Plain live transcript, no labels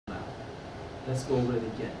let's go over it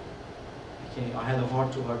again. Okay, I had a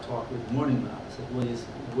heart-to-heart talk with morning lab. I said,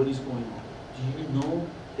 what is going on? Do you know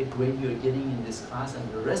the grade you're getting in this class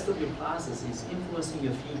and the rest of your classes is influencing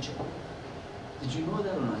your future? Did you know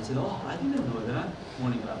that or not? I said, oh, I didn't know that.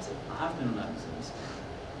 Morning lab said, afternoon lab said,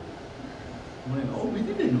 morning, oh, we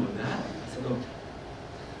didn't know that. I said, okay.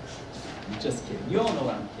 I'm just kidding. You all know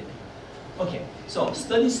I'm kidding. Okay, so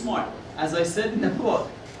study smart. As I said in the book,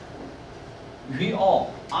 we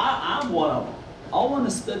all, I'm one of them. I want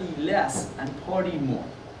to study less and party more.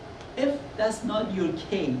 If that's not your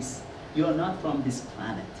case, you're not from this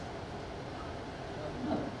planet.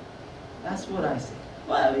 No. That's what I say.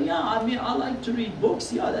 Well, yeah, I mean, I like to read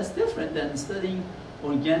books. Yeah, that's different than studying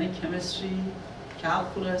organic chemistry,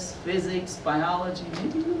 calculus, physics, biology.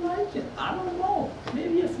 Maybe you like it. I don't know.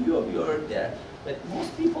 Maybe a few of you are there, but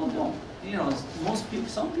most people don't. You know,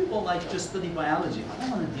 some people like just study biology. I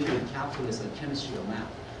don't want to deal with calculus or chemistry or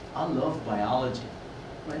math. I love biology.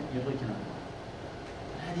 Right? You're looking at me.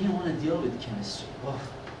 I didn't want to deal with chemistry. Oh,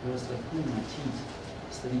 it was like pulling my teeth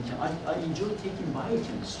studying chemistry. I enjoy taking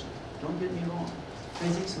biochemistry. Don't get me wrong.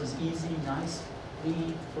 Physics was easy, nice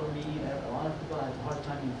read for me. A lot of people had a hard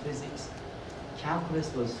time in physics.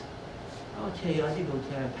 Calculus was okay. I did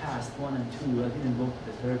okay. I passed 1 and 2. I didn't go to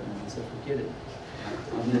the third one, so forget it.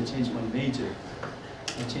 I'm going to change my major.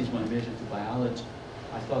 I changed my major to biology.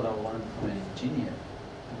 I thought I wanted to become an engineer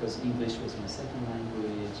because English was my second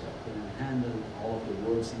language. I couldn't handle all of the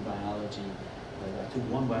words in biology. But I took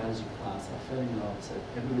one biology class. I fell in love. So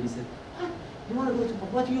everybody said, "What? You want to go to?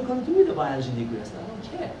 What are you going to do with a biology degree?" I said, "I don't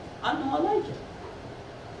care. I know I like it.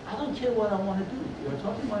 I don't care what I want to do." You're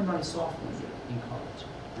talking about my sophomore year in college.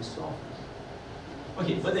 My sophomore.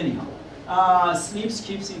 Okay, but anyhow. Sleep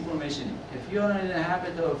keeps information in. If you're in the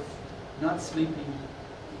habit of not sleeping,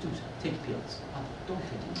 take pills. Don't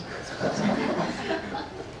take pills.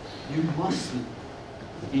 You must sleep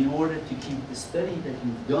in order to keep the study that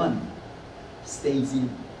you've done stays in.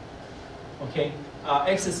 Okay?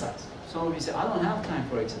 Exercise. Some of you say, I don't have time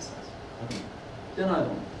for exercise. Okay. Then I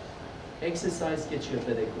don't. Exercise gets you a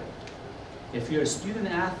better grade. If you're a student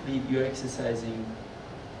athlete, you're exercising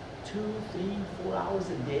 2, 3, 4 hours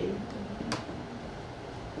a day.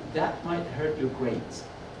 That might hurt your grades.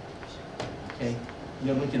 Okay?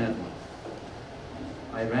 You're looking at one.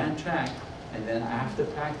 I ran track, and then after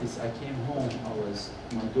practice, I came home. I was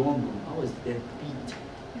in my dorm room. I was dead beat,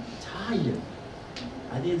 tired.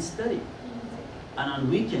 I didn't study. And on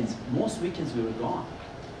weekends, most weekends we were gone,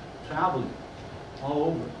 traveling all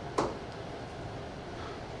over.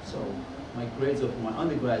 So my grades of my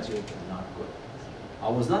undergraduate were not good. I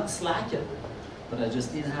was not slacking, but I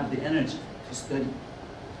just didn't have the energy to study.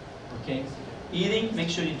 Okay? Eating, make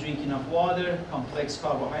sure you drink enough water, complex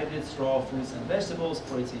carbohydrates, raw fruits and vegetables,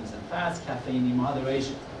 proteins and fats, caffeine in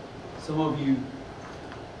moderation. Some of you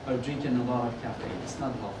are drinking a lot of caffeine. It's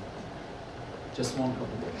not healthy. Just 1 cup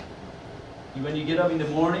a day. When you get up in the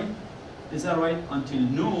morning, is that right? Until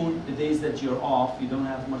noon, the days that you're off, you don't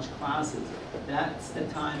have much classes. That's the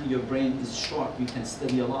time your brain is sharp. You can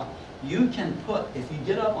study a lot. You can put, if you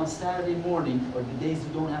get up on Saturday morning or the days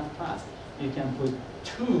you don't have class, you can put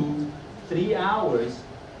 2, 3 hours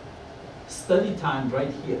study time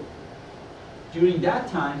right here. During that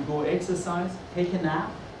time, go exercise, take a nap.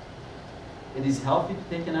 It is healthy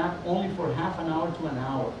to take a nap only for half an hour to an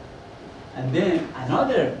hour. And then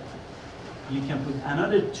you can put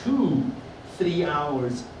another 2, 3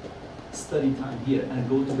 hours study time here and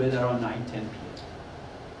go to bed around 9, 10 p.m.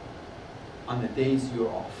 on the days you're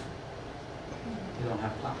off. You don't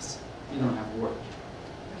have class. You don't have work.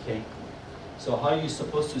 Okay? So how are you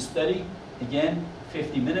supposed to study? Again,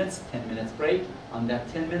 50 minutes, 10 minutes break. On that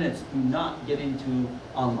 10 minutes, do not get into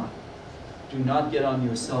online. Do not get on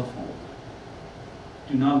your cell phone.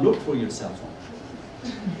 Do not look for your cell phone.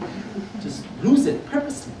 Just lose it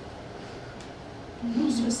purposely.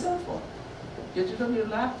 Lose your cell phone. Get rid of your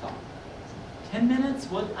laptop. 10 minutes?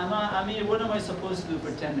 What am I supposed to do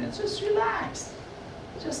for 10 minutes? Just relax.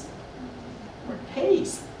 Just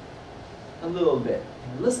pace a little bit.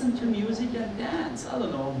 Listen to music and dance. I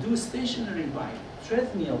don't know, do stationary bike,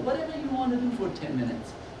 treadmill, whatever you want to do for 10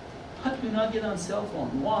 minutes. But do not get on cell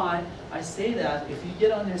phone. Why? I say that if you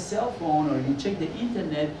get on your cell phone or you check the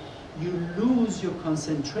internet, you lose your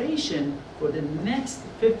concentration for the next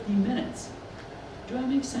 50 minutes. Do that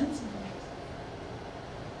make sense?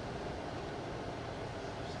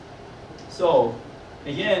 So,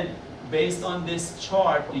 again, based on this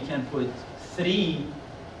chart, you can put 3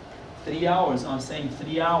 hours. I'm saying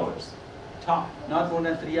 3 hours. Top, not more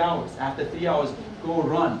than 3 hours. After 3 hours, go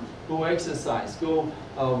run, go exercise, go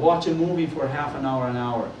watch a movie for half an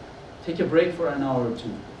hour, Take a break for an hour or 2.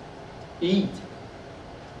 Eat.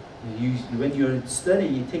 When you're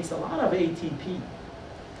studying, it takes a lot of ATP,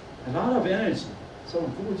 a lot of energy. So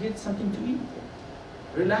go get something to eat.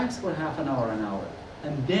 Relax for half an hour,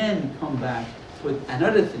 and then come back with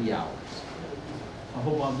another 3 hours. I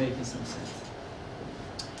hope I'm making some sense.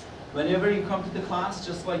 Whenever you come to the class,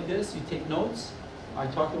 just like this, you take notes. I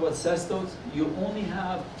talked about Cestodes. You only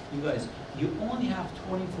have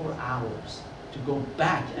 24 hours to go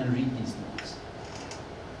back and read these notes.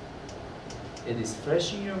 It is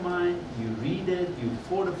fresh in your mind, you read it, you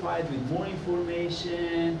fortify it with more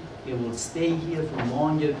information, it will stay here for a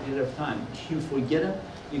longer period of time. If you forget it,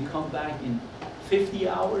 you come back in 50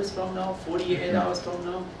 hours from now, 48 hours from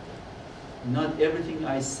now, not everything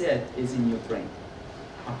I said is in your brain.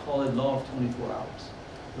 I call it law of 24 hours.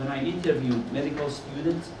 When I interview medical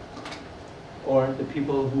students or the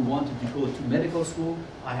people who wanted to go to medical school,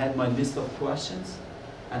 I had my list of questions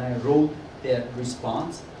and I wrote their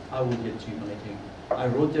response. I will get to you later. I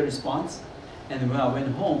wrote the response, and when I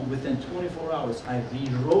went home, within 24 hours, I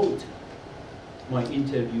rewrote my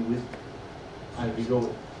interview I rewrote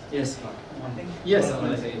it. Yes, I think yes, it's on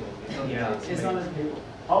the table. yeah, it's on the table.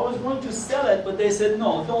 I was going to sell it, but they said,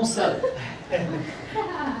 no, don't sell it.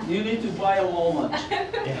 You need to buy a whole lunch.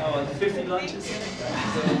 50 lunches.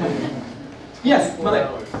 Yes, 24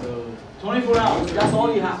 hours. So 24 hours, that's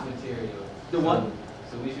all you have. Material. The one?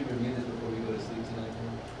 So we should review this before we go to sleep tonight.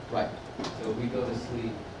 Right. So if we go to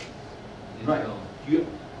sleep, Right. know.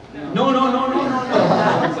 No.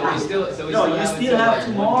 So we still No, you have still have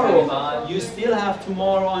tomorrow. 1:25. You still have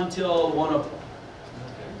tomorrow until 1 o'clock. Okay.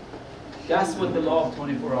 That's what the law of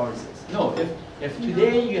 24 hours is. No, if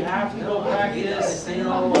today you have to go practice, you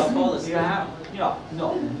know, you have, you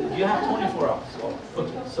have 24 hours.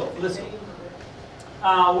 Okay, so listen.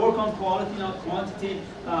 Work on quality, not quantity.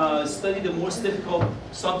 Study the most difficult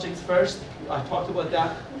subjects first. I talked about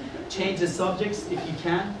that. Change the subjects if you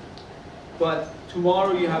can. But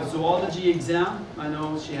tomorrow you have zoology exam. I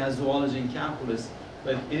know she has zoology and calculus.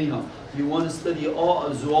 But anyhow, you want to study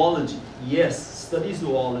all zoology. Yes, study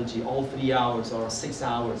zoology all 3 hours or 6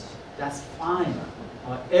 hours. That's fine.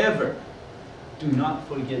 However, do not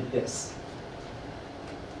forget this.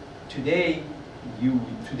 Tomorrow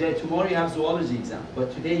you have zoology exam,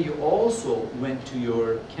 but today you also went to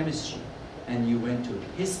your chemistry and you went to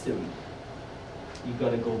history. You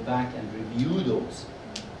got to go back and review those.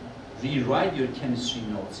 Rewrite your chemistry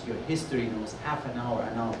notes, your history notes, half an hour,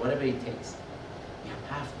 whatever it takes. You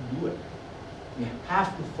have to do it. You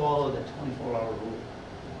have to follow the 24-hour rule,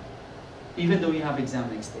 even though you have exam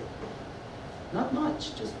next day. Not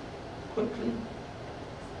much, just quickly,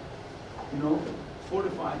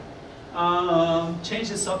 fortify. Change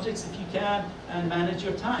the subjects if you can, and manage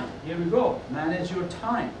your time. Here we go, manage your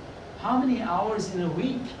time. How many hours in a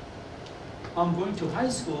week? I'm going to high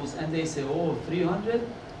schools and they say, oh, 300,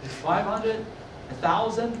 500,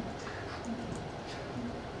 1,000.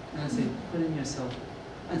 And I say, put in yourself.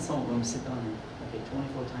 And some of them sit down and, okay,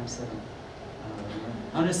 24 times 7,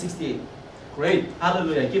 168. Great,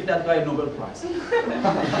 hallelujah, give that guy a Nobel Prize.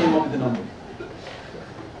 Came up with the number.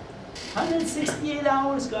 168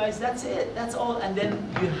 hours, guys, that's it, that's all. And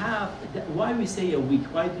then you have, why we say a week?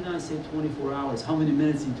 Why do not say 24 hours? How many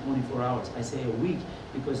minutes in 24 hours? I say a week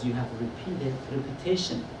because you have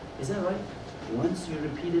repetition. Is that right? Once you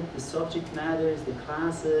repeat it, the subject matters, the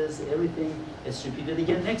classes, everything, it's repeated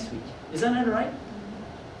again next week. Isn't that right?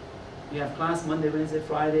 You have class Monday, Wednesday,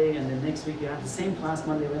 Friday, and then next week you have the same class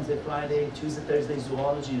Monday, Wednesday, Friday, Tuesday, Thursday,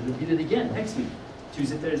 zoology, you repeat it again next week.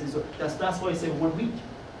 Tuesday, Thursday, so that's why I say 1 week.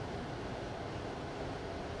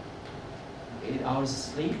 8 hours of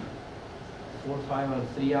sleep, 4, 5, or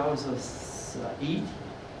 3 hours of eat.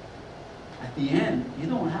 At the end, you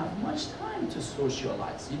don't have much time to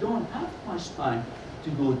socialize. You don't have much time to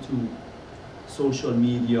go to social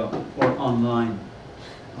media or online.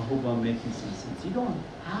 I hope I'm making some sense. You don't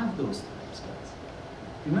have those times, guys.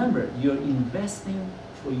 Remember, you're investing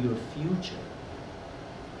for your future.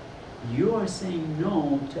 You are saying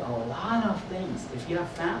no to a lot of things. If you have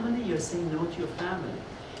family, you're saying no to your family.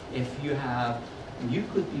 If you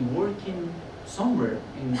could be working somewhere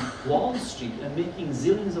in Wall Street and making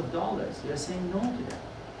zillions of dollars, you're saying no to that.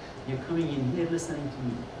 You're coming in here listening to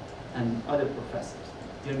me and other professors.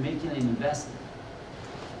 You're making an investment.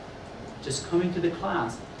 Just coming to the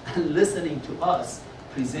class and listening to us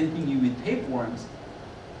presenting you with tapeworms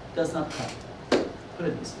does not cut it. Put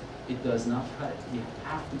it this way, it does not cut it. You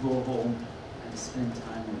have to go home and spend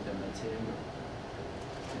time with the material.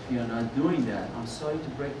 If you're not doing that, I'm sorry to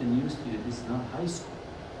break the news to you, this is not high school.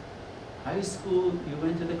 High school, you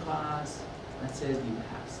went to the class, that says you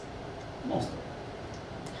passed. Most of it.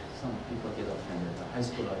 some people get offended. The high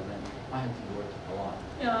school I had to work a lot.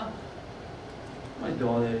 Yeah, my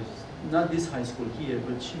daughter, not this high school here,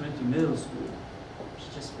 but she went to middle school.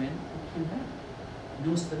 She just went and came back.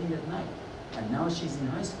 No study at night. And now she's in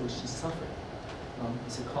high school, she's suffering.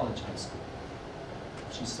 It's a college high school.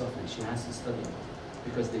 She's suffering, she has to study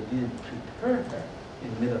because they didn't prepare her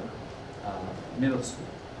in middle school.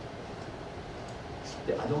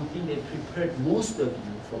 I don't think they prepared most of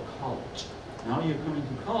you for college. Now you're coming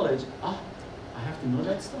to college, I have to know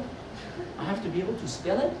that stuff? I have to be able to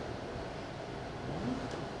spell it?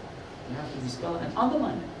 You have to spell it and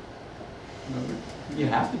underline it. You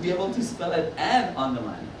have to be able to spell it and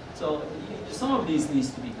underline it. So some of these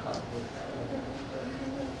needs to be cut.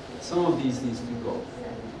 Some of these needs to go.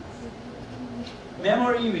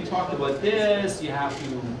 Memory, we talked about this. You have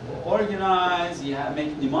to organize, you have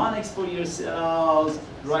make mnemonics for yourselves,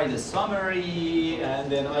 write a summary,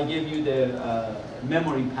 and then I give you the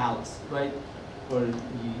memory palace, right? For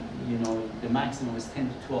you know, the maximum is 10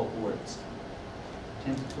 to 12 words.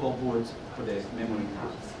 10 to 12 words for the memory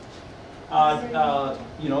palace.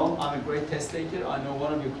 You know, I'm a great test taker. I know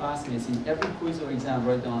one of your classmates in every quiz or exam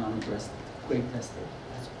write down I'm a great test taker.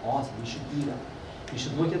 That's awesome. You should do that. You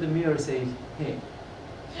should look at the mirror and say, hey,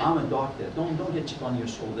 I'm a doctor. Don't get chip on your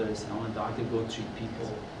shoulders. I'm a doctor. Go treat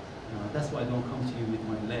people. That's why I don't come to you with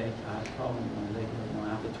my leg. I have a problem with my leg right now. I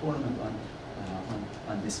have a tournament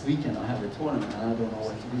on this weekend. I have a tournament and I don't know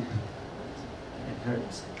what to do. It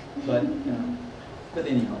hurts. But you know. But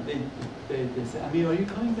anyhow, they say, Amir, are you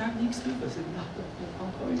coming back next week? I said, no,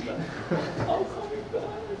 I'm coming back. I'm coming back.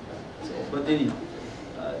 So, but anyhow,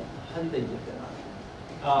 how did they get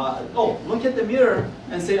that out? Look at the mirror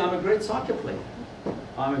and say, I'm a great soccer player.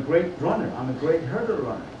 I'm a great runner. I'm a great hurdle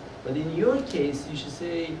runner. But in your case, you should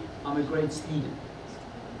say, I'm a great student.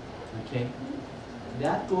 Okay?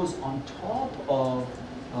 That goes on top of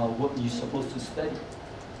what you're supposed to study.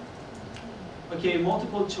 Okay,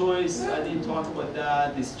 multiple choice, I didn't talk about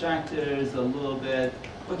that, distractors a little bit.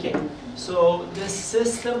 Okay, so the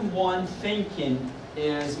system one thinking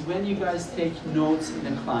is when you guys take notes in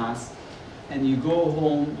the class and you go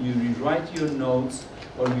home, you rewrite your notes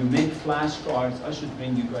or you make flashcards. I should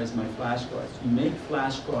bring you guys my flashcards. You make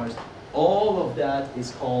flashcards. All of that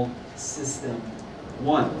is called system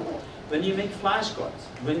one. When you make flashcards,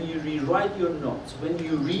 when you rewrite your notes, when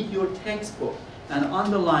you read your textbook and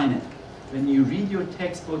underline it, when you read your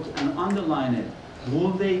textbook and underline it,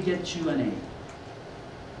 will they get you an A?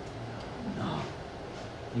 No.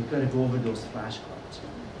 You've got to go over those flashcards.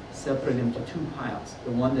 Separate them to two piles.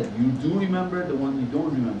 The one that you do remember, the one you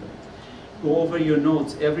don't remember. Go over your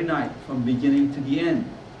notes every night from beginning to the end.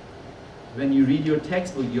 When you read your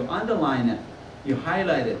textbook, you underline it, you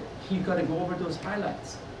highlight it. You've got to go over those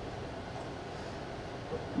highlights.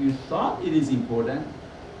 You thought it is important.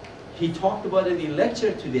 He talked about it in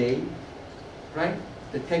lecture today. Right?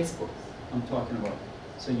 The textbook I'm talking about.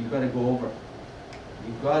 So you got to go over.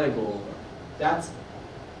 You got to go over. That's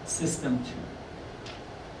system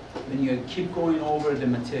two. When you keep going over the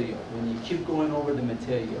material,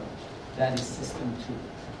 that is system two.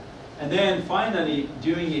 And then finally,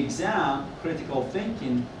 during exam, critical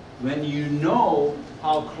thinking, when you know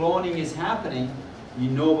how cloning is happening, you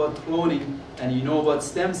know about cloning and you know about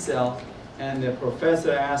stem cell, and the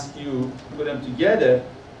professor asks you to put them together,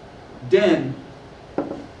 then,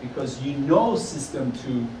 because you know system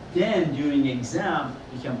two, then during exam,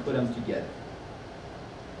 you can put them together.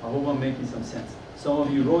 I hope I'm making some sense. Some of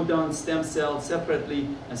you wrote down stem cell separately,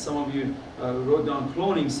 and some of you wrote down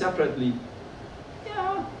cloning separately.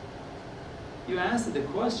 Yeah, you answered the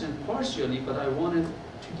question partially, but I wanted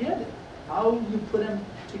together. How you put them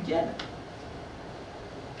together?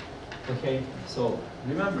 Okay, so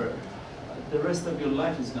remember, the rest of your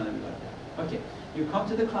life is going to be like that. Okay. You come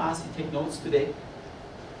to the class, you take notes today,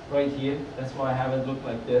 right here. That's why I have it look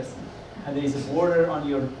like this. And there is a border on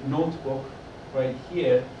your notebook right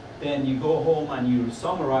here. Then you go home and you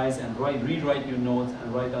summarize and rewrite your notes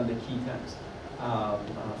and write down the key terms.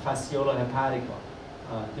 Fasciola hepatica,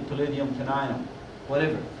 dipylidium caninum,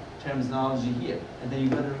 whatever terminology here. And then you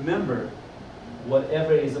got to remember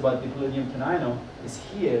whatever is about dipylidium caninum is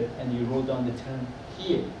here, and you wrote down the term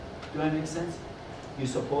here. Do that make sense? You're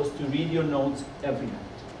supposed to read your notes every night,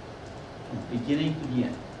 from beginning to the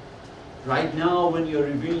end. Right now, when you're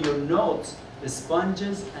reviewing your notes, the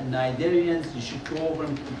sponges and cnidarians, you should go over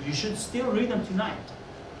them. You should still read them tonight.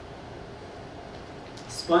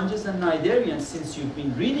 Sponges and cnidarians, since you've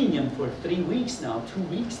been reading them for 3 weeks now, 2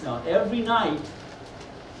 weeks now, every night,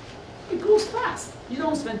 it goes fast. You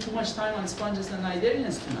don't spend too much time on sponges and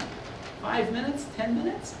cnidarians tonight. 5 minutes, 10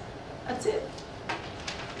 minutes, that's it.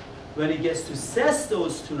 When it gets to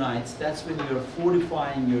Cestodes tonight, that's when you're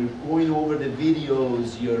fortifying, you're going over the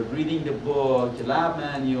videos, you're reading the book, the lab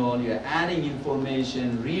manual, you're adding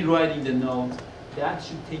information, rewriting the notes. That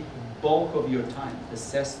should take bulk of your time, the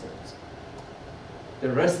Cestodes. The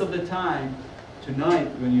rest of the time, tonight,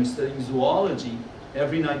 when you're studying zoology,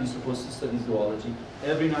 every night you're supposed to study zoology,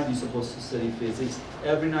 every night you're supposed to study physics,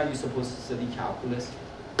 every night you're supposed to study calculus.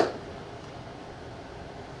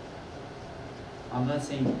 I'm not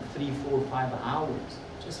saying 3, 4, 5 hours,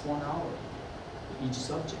 just 1 hour for each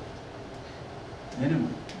subject,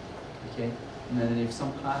 minimum, okay? And then if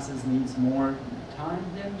some classes needs more time,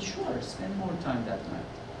 then sure, spend more time that night.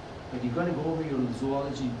 But you're gonna go over your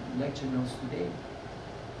zoology lecture notes today,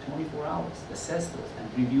 24 hours, the Cestodes,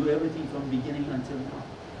 and review everything from beginning until now.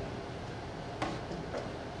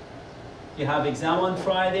 You have exam on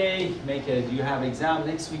Friday, you have exam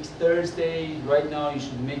next week Thursday. Right now you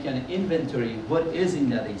should make an inventory. What is in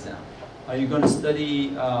that exam? Are you going to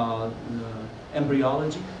study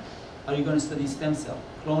embryology? Are you going to study stem cell,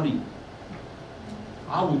 cloning?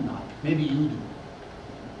 I would not. Maybe you do.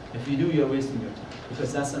 If you do, you're wasting your time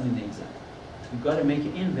because that's not in the exam. You've got to make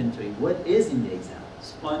an inventory. What is in the exam?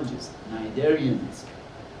 Sponges, cnidarians.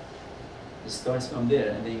 It starts from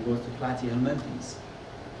there and then it goes to platyhelminthes.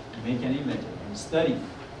 Make an inventory and study.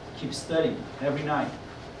 Keep studying every night.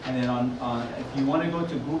 And then if you want to go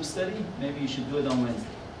to group study, maybe you should do it on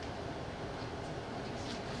Wednesday.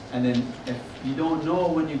 And then if you don't know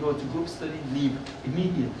when you go to group study, leave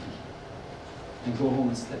immediately and go home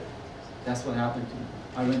and study. That's what happened to me.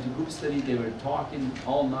 I went to group study, they were talking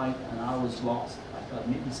all night and I was lost. I thought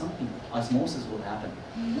maybe something, osmosis will happen.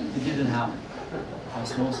 It didn't happen.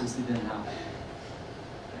 Osmosis didn't happen.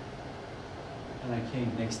 And I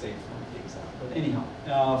came next day from the exam. But anyhow,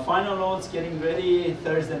 final notes, getting ready,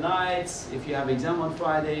 Thursday nights. If you have exam on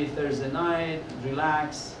Friday, Thursday night,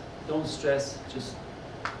 relax, don't stress, just,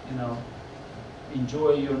 you know,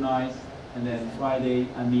 enjoy your night. And then Friday,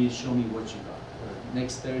 Amir, show me what you got. Or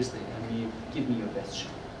next Thursday, Amir, give me your best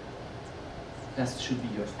shot. That should be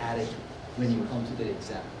your attitude when you come to the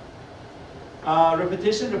exam.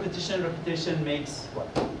 Repetition makes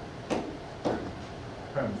what?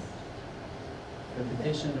 Permanent.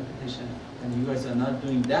 Repetition, and you guys are not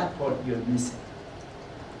doing that part, you're missing.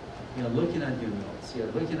 You're looking at your notes,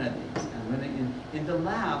 you're looking at these, and when in the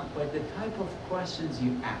lab, by the type of questions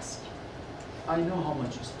you ask, I know how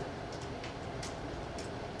much you spend.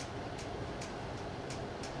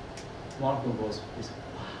 Marco goes,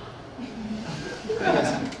 wow.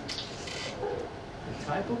 The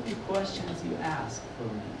type of the questions you ask for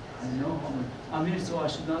me, I know how much. Amir, so I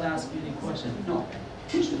should not ask you any question. No.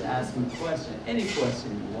 You should ask me a question, any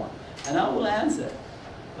question you want, and I will answer.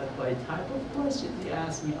 But by type of question you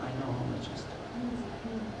ask me, I know how much you spend.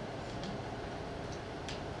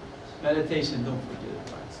 Meditation, don't forget it,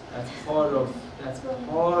 guys. That's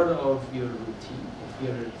part of your routine. If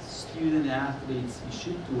you're student athletes, you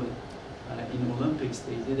should do it. In Olympics,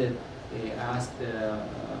 they did it. They asked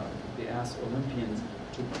Olympians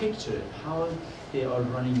to picture how they are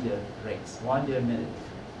running their race, while they're meditating.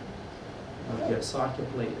 Or their soccer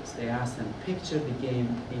players, they ask them, picture the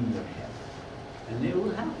game in your head. And they will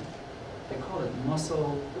have it. They call it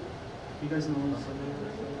muscle, you guys know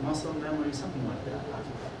muscle memory, something like that.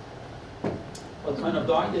 What kind of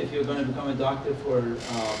doctor? If you're going to become a doctor for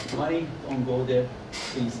money, don't go there,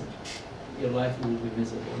 please. Your life will be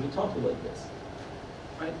miserable. We talked about this,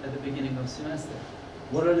 right, at the beginning of semester.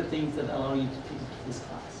 What are the things that allow you to teach this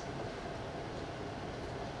class?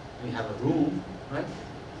 We have a room, right?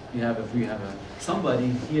 We have somebody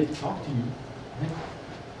here to talk to you, right?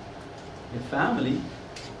 Your family,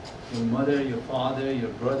 your mother, your father, your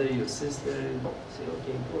brother, your sister, say,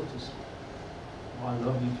 okay, go to school. Oh, I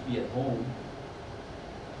love you to be at home,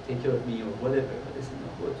 take care of me or whatever, but they say, no,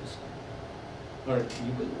 go to school. Or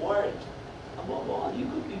you could work. Above all, you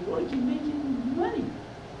could be working, making money.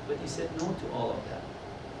 But he said no to all of that.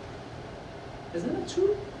 Isn't that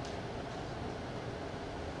true?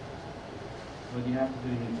 What you have to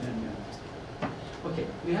do in return, you understand. Okay,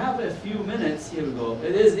 we have a few minutes. Here we go.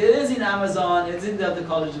 It is in Amazon, it's in the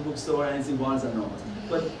college bookstore, and it's in Barnes and Noble.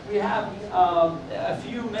 But we have a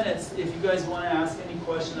few minutes if you guys want to ask any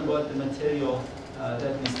question about the material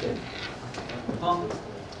that we studied. Huh?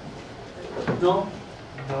 No?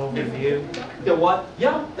 No review. The what?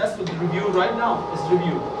 Yeah, that's what the review right now. It's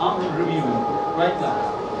review. I'm reviewing right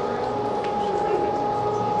now.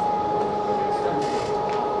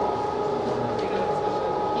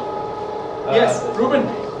 Yes, Ruben.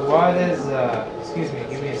 What is, excuse me,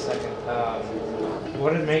 give me a second.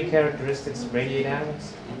 What are the main characteristics of radiate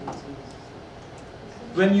animals?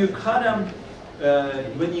 When you cut them,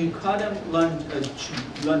 when you cut them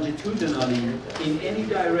longitudinally in any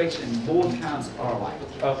direction, both counts are alike.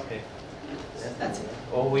 Okay. That's it.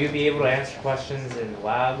 Well, will you be able to answer questions in the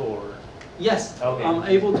lab or? Yes, Okay. I'm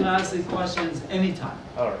able to answer the questions anytime.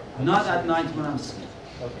 All right. Not at night when I'm asleep,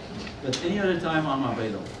 Okay. but any other time I'm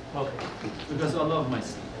available Okay. because I love my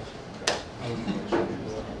sleep.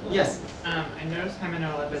 Yes. I noticed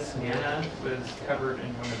Hymenolipus nana was covered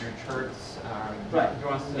in one of your charts. Right. Do you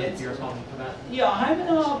want us to It's- be responsible for that? Yeah,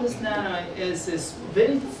 Hymenolipus nana is this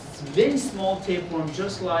very small tapeworm,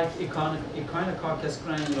 just like Echinococcus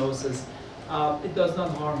granulosus. It does not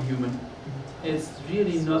harm human. It's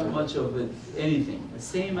really not much of anything. The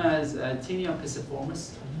same as Tinea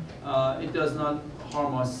pisciformis. It does not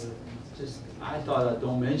harm us. Just I thought I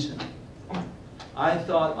don't mention it. I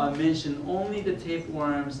thought I mentioned only the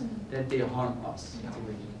tapeworms that they harm us.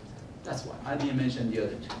 That's why I didn't mention the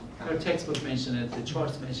other two. Your textbook mentioned it. The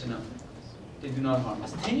charts mention them. They do not harm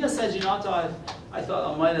us. Tinea saginata, I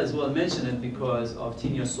thought I might as well mention it because of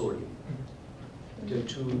Tinea sorium. The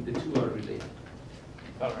two are related.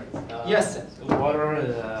 All right. Yes, sir. So what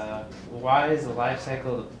are why is the life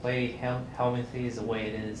cycle of the clay helminthes the way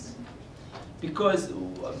it is? Because,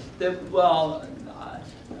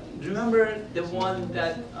 remember the one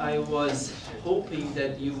that I was hoping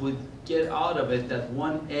that you would get out of it, that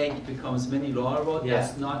one egg becomes many larvae? Yeah.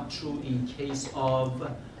 That's not true in case of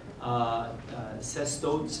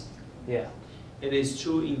cestodes. Yeah. It is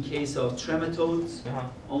true in case of trematodes,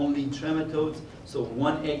 only trematodes. So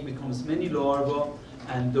one egg becomes many larvae,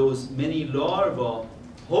 and those many larvae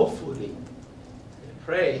hopefully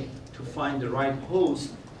pray to find the right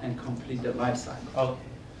host and complete the life cycle. Okay.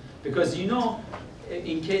 Because you know,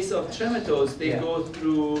 in case of trematodes, they Yeah. go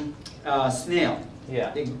through snail.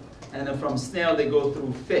 Yeah. And then from snail, they go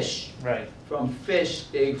through fish. Right. From fish,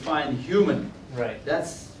 they find human. Right.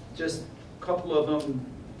 That's just a couple of them.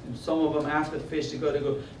 Some of them after fish, they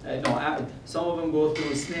some of them go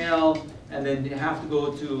through snail, and then they have to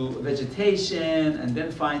go to vegetation, and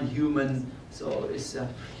then find human. So it's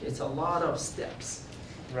a lot of steps.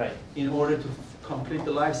 Right. In order to complete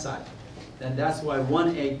the life cycle. And that's why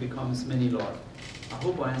one egg becomes many larvae. I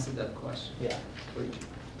hope I answered that question Yeah. for you.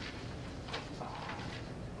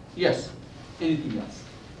 Yes. Anything else?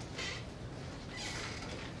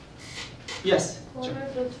 Yes. What are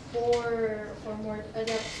the four or more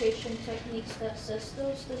adaptation techniques that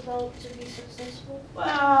Cestodes developed to be successful? Well,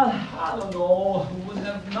 I don't know.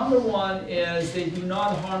 Number one is they do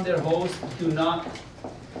not harm their host, do not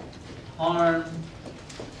harm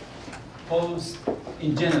host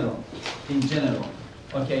in general,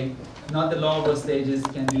 okay? Not the larval stages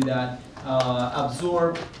can do that.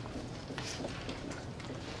 Absorb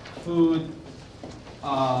food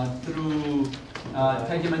through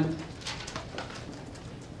tegument.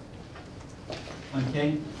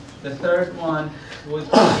 Okay. The third one would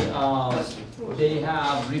be they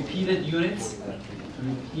have repeated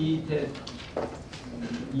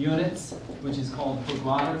units, which is called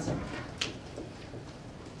proglottids.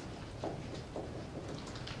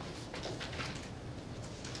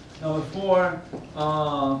 Number four,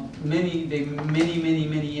 many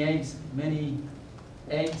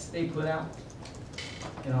eggs they put out.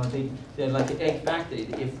 You know, they're like an egg factory.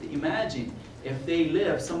 Imagine if they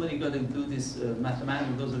live, somebody going to do this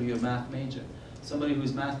mathematics. Those of you who are math major, somebody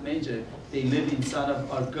who's math major, they live inside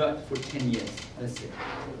of our gut for 10 years. That's it.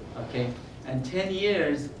 Okay, and 10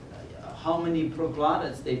 years, how many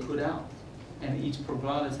proglottids they put out? And each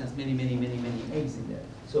proglottid has many eggs in there.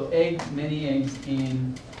 So many eggs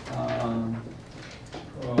in proglottids.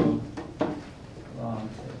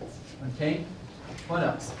 Okay. What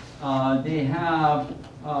else? They have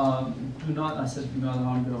do not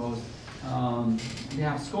harm their host. They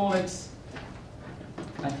have scolex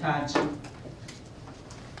attached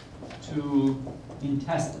to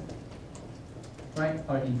intestine. Right?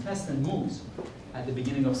 Our intestine moves. At the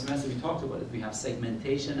beginning of semester, we talked about it. We have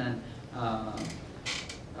segmentation and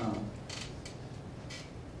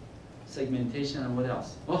what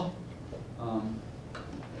else? Oh,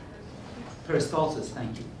 peristalsis.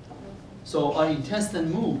 Thank you. So our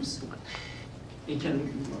intestine moves. It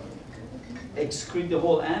can excrete the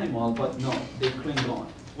whole animal, but no, they cling on.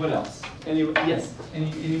 What else? Any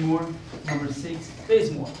more? Number 6. There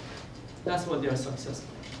is more. That's what they are successful.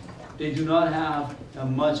 They do not have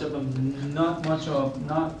not much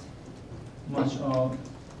of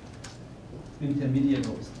intermediate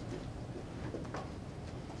host.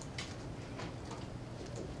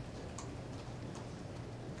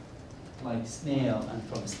 Like snail, and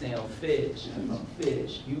from snail fish, and from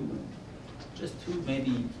fish human. Just 2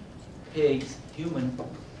 maybe pigs, human,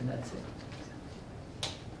 and that's it.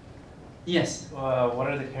 Yes. What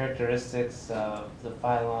are the characteristics of the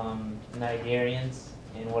phylum Nigerians,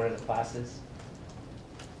 and what are the classes?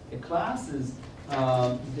 The classes,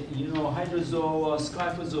 you know, hydrozoa,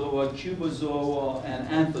 scyphozoa, cubozoa, and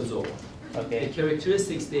anthozoa. The Okay.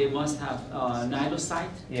 characteristics, they must have nidocyte.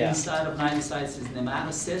 Yeah. Inside of nidocytes is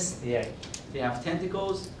nematocyst. Yeah. They have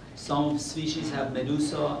tentacles. Some species have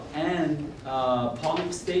medusa and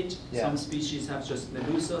polyp stage. Yeah. Some species have just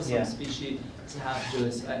medusa. Some Yeah. species have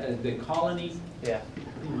just the colony. Yeah.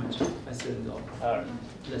 Pretty much, I said it all. All right.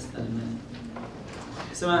 Less than a minute.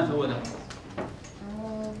 Samantha, what else?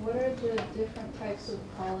 What are the different types of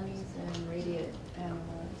colonies and radiate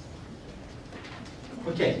animals?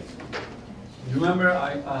 Okay. Remember,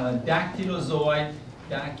 dactylozoid,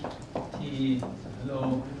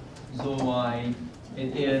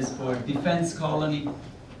 it is for defense colony.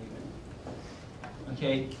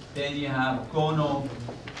 Okay, then you have gonozoid,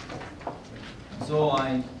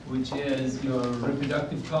 which is your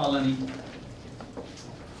reproductive colony.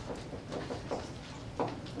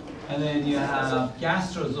 And then you have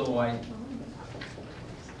gastrozoid,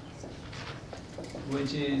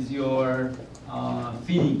 which is your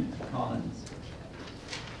feeding colonies.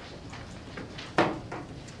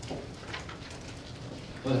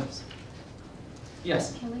 What else?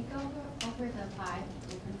 Yes. Can we go over the 5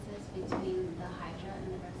 differences between the Hydra and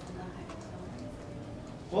the rest of the hydrozoans?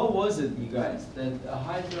 What was it, you guys? The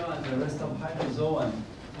Hydra and the rest of hydrozoan.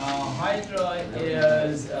 Hydra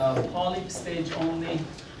is polyp stage only.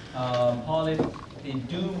 Polyp, they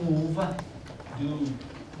do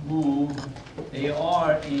move. They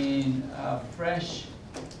are in fresh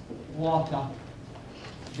water.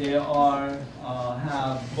 They are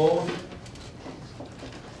have both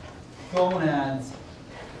gonads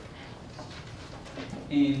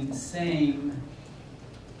in same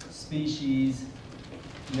species.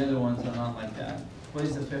 The other ones are not like that. What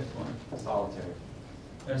is the fifth one? Solitary.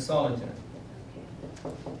 They're solitary.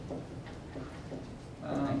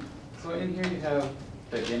 So in here you have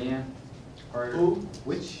Digynia, or Who?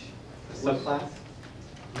 which subclass?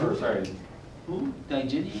 Or sorry, Who?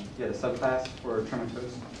 Digynia? yeah, the subclass for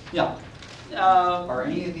Trematose. Yeah. Are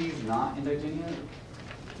any of these not in Digynia?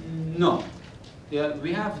 No. Yeah,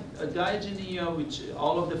 we have a Digynia, which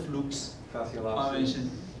all of the flukes are Fasciolopsis. mentioned.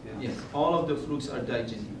 Yeah. Yes, all of the flukes are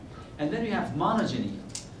Digynia. And then we have Monogenia.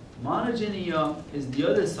 Monogenia is the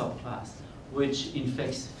other subclass which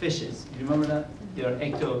infects fishes. You remember that? They are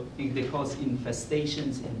they cause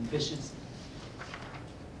infestations in fishes.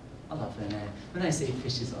 I love it. When I say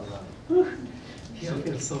fishes, I love it. It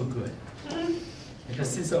feels so good. Because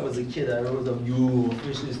since I was a kid, I wrote them, you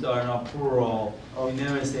fishes are not plural. We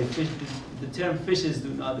never say fish. The term fishes do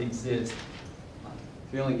not exist.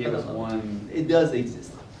 We only gave us one. It does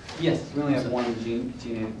exist. Yes. We only have one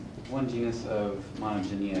genus of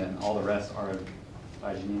Monogenia, and all the rest are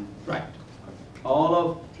Digynia. Right. All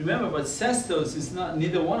of, remember, but Cestodes is not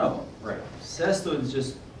neither one of them. Right. Cestodes is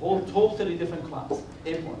just whole totally different class.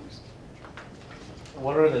 Tapeworms.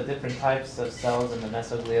 What are the different types of cells in the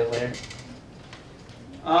mesoglial layer?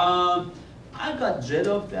 I got rid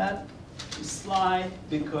of that slide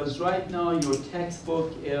because right now your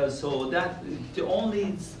textbook is so that the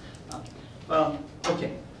only well,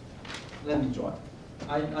 okay, let me draw it.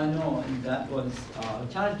 I know that was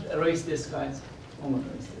can I erase this, guys? I'm gonna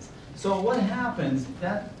erase this. So what happens,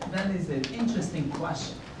 that is an interesting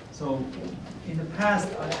question. So in the past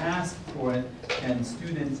I asked for it and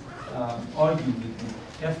students argued with me.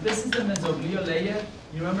 If this is the mesoglial layer,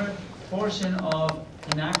 you remember portion of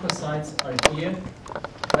pinacrocytes are here,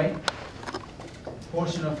 right?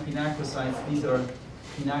 Portion of pinacrocytes, these are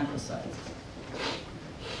pinacrocytes.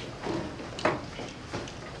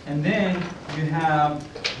 And then you have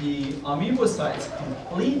the amoebocytes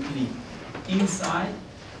completely inside,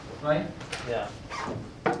 right? Yeah.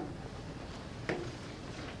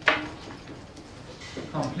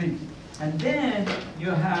 Completely. And then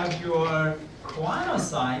you have your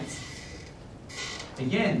choanocytes,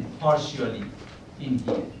 again, partially in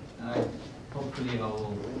here. Hopefully I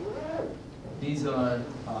will, these are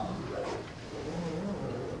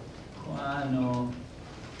choanocytes.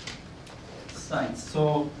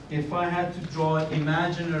 So if I had to draw an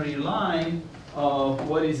imaginary line of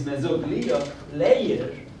what is mesoglial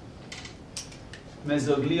layer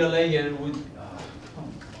would, come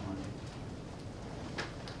on.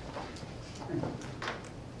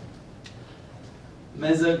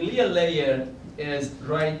 Mesoglial layer is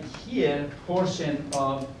right here, portion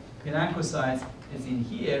of pinacrocytes is in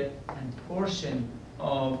here, and portion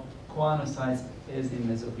of choanocytes is in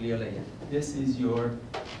mesoglial layer. This is your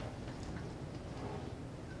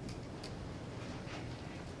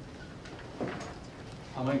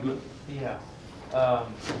Am I good? Yeah.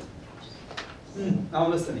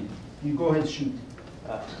 I'm listening. You go ahead, shoot.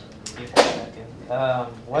 Give me a second.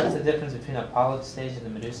 What is the difference between a polyp stage and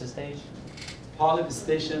the medusa stage? Polyp is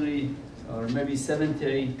stationary, or maybe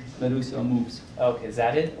sedentary, medusa moves. Okay, is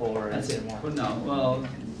that it, or That's is it there for more? now. Well,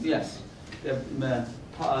 yes. The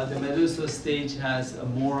medusa stage has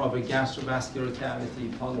more of a gastrovascular cavity.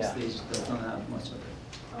 Polyp Yeah. stage does not have much of it.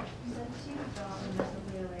 Oh, since you draw the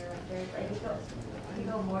mesoglial layer right there, like if you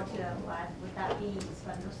go more to the left, would that be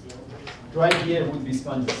spindle seal? Right here would be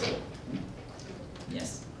spongy cell.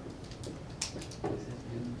 Yes.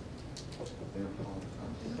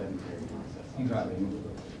 You got it.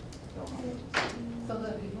 So the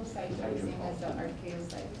leukocytes are the same as the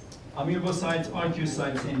archaeocytes? Amoebocytes,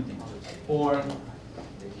 archaeocytes, same thing. Or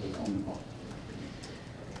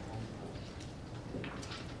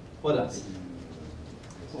what else?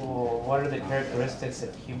 Or what are the characteristics of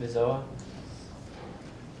cubozoa?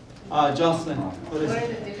 Jocelyn, what What is are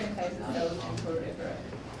it? the different types of cells in vertebrate?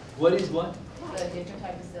 What is what? The different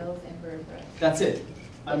types of cells in vertebrate? That's it.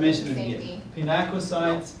 I mentioned it Same again. thing.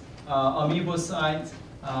 Pinacocytes, amoebocytes.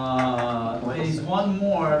 There is one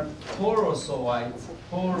more, porozoites.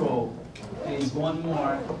 There is one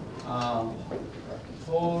more,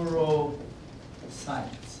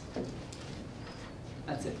 porocytes.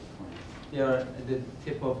 That's it. They are at the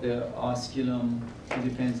tip of the osculum. It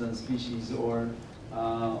depends on species or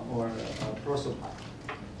prosopyle.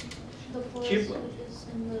 The Cube- porocyte is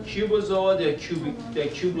in the. Cubozoa, they're cubic, they're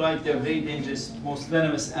cube-like, they're very dangerous, most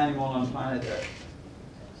venomous animal on planet Earth.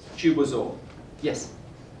 Cubozoa. Yes.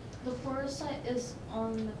 The porocyte is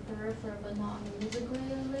on the periphery, but not on the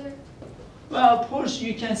mesoglial layer. Well, portion,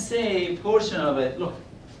 you can say portion of it. Look,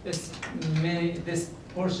 this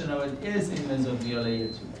portion of it is in mesoglial layer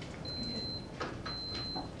too.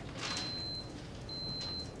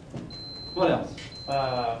 What else?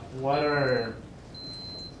 What are,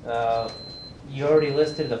 you already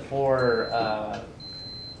listed the 4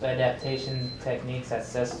 adaptation techniques that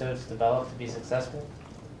Cestodes developed to be successful?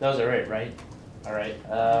 Those are it, right? All right.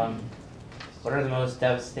 What are the most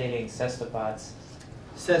devastating cestopods?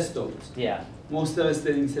 Cestodes. Yeah. Most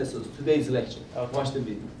devastating cestodes. Today's lecture. Okay. Watch the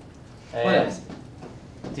video. What And else?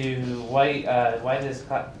 why does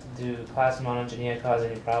do class monogynia cause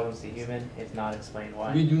any problems to human? If not, explain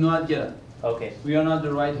why. We do not get it. Okay. We are not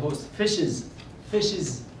the right host. Fishes are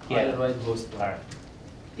Yeah. the right host. All right.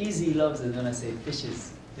 Easy loves it when I say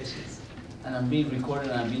fishes. And I'm being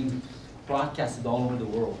recorded and I'm being broadcasted all over the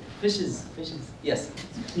world. Fishes. Yes.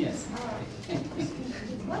 Yes.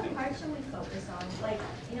 What part should we focus on? Like,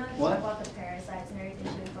 you know, if you What? talk about the parasites and everything,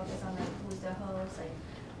 should we focus on like who's the host, like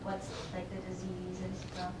what's like the disease and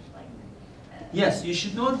stuff, like? Yes, you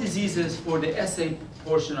should know diseases for the essay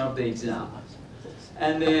portion of the exam.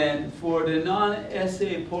 And then for the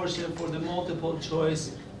non-essay portion, for the multiple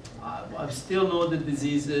choice, I still know the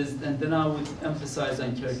diseases, and then I would emphasize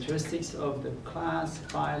on characteristics of the class,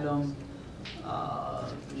 phylum,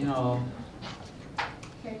 you know,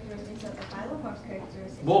 Characteristics of the phylum or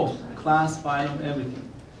characteristics? both, class, phylum, everything.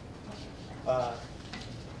 Uh,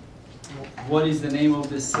 What is the name of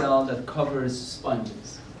the cell that covers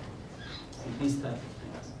sponges? So these type of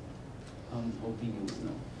things. I'm hoping you would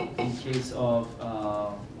know. In case of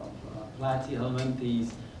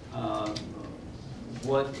platyhelminthes,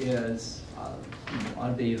 what is,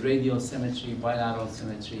 are they radial symmetry, bilateral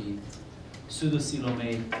symmetry,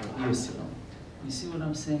 pseudocoelomate, or eocoelomate? You see what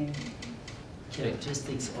I'm saying?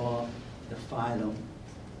 Characteristics of the phylum.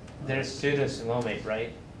 There's pseudocoelomate,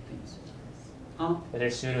 right? Things. Huh?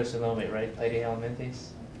 There's pseudocoelomate, right? Platyhelminthes?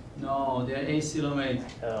 No, they're acoelomate.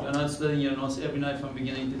 Oh. You're not studying your notes every night from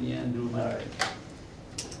beginning to the end, Ruben. All right.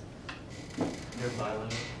 They're bilateral.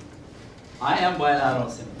 I am bilateral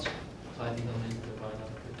symmetry. Platyhelminthes are bilateral.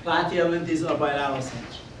 Platyhelminthes are bilateral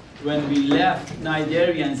symmetry. When we left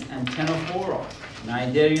Cnidarians and Ctenophora,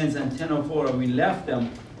 we left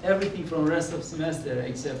them, everything from rest of semester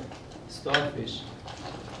except starfish,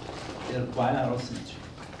 they're bilateral symmetry.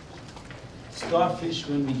 Starfish,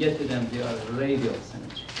 when we get to them, they are radial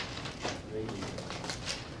symmetry.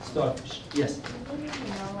 Starfish, yes. Wouldn't you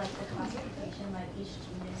know like the classification, like each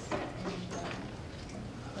genus and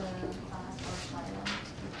the class or phylum?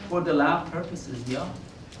 For the lab purposes, yeah.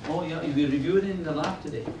 Oh yeah, we reviewed it in the lab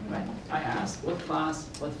today, right? I asked what class,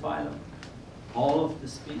 what phylum, all of the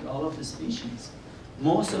species.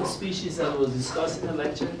 Most of the species that was discussed in the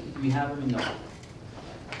lecture, we have them in the lab.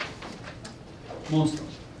 Most of them.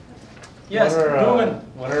 Yes, Ruben.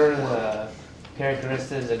 What are the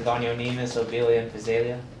characteristics of Gonionimus, Obelia, and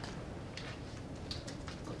Physalia?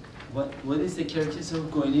 What is the characteristic of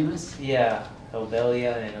Goinemus? Yeah,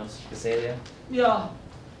 Obelia and Physalia. Yeah,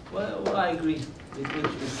 Well, I agree. It's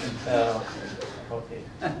interesting. Okay.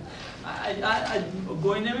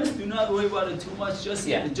 Goinemes, do not worry about it too much. Just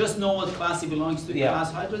Yeah. just know what class it belongs to. Yeah.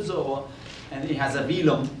 Class hydrozoa, and it has a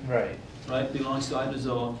velum, Right. right? Belongs to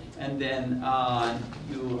hydrozoa, and then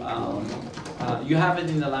you have it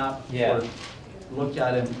in the lab. Yeah. For, look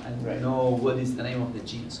at it and Right. know what is the name of the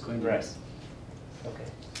genus. Goinemes. Right. Okay.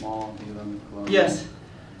 Small, velum, colonial. Yes.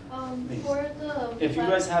 Please. For the. If you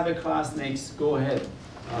guys have a class next, go ahead.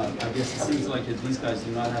 I guess it seems like these guys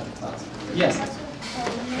do not have a class. Yes.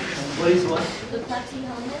 What is what? The platy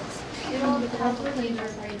helmets, they don't have the flavor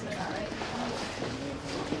grades with that, right?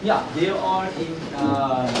 Yeah, they are in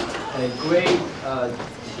a great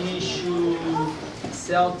tissue,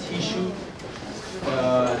 cell tissue.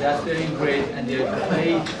 That's very great, and they're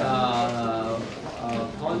great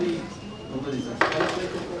poly. What is that?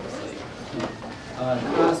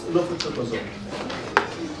 Class ulophotokozole.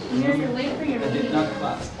 You're late for your I did meeting. not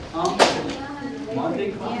class.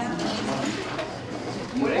 Monday class.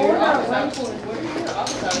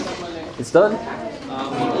 It's done?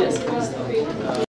 Yes, please.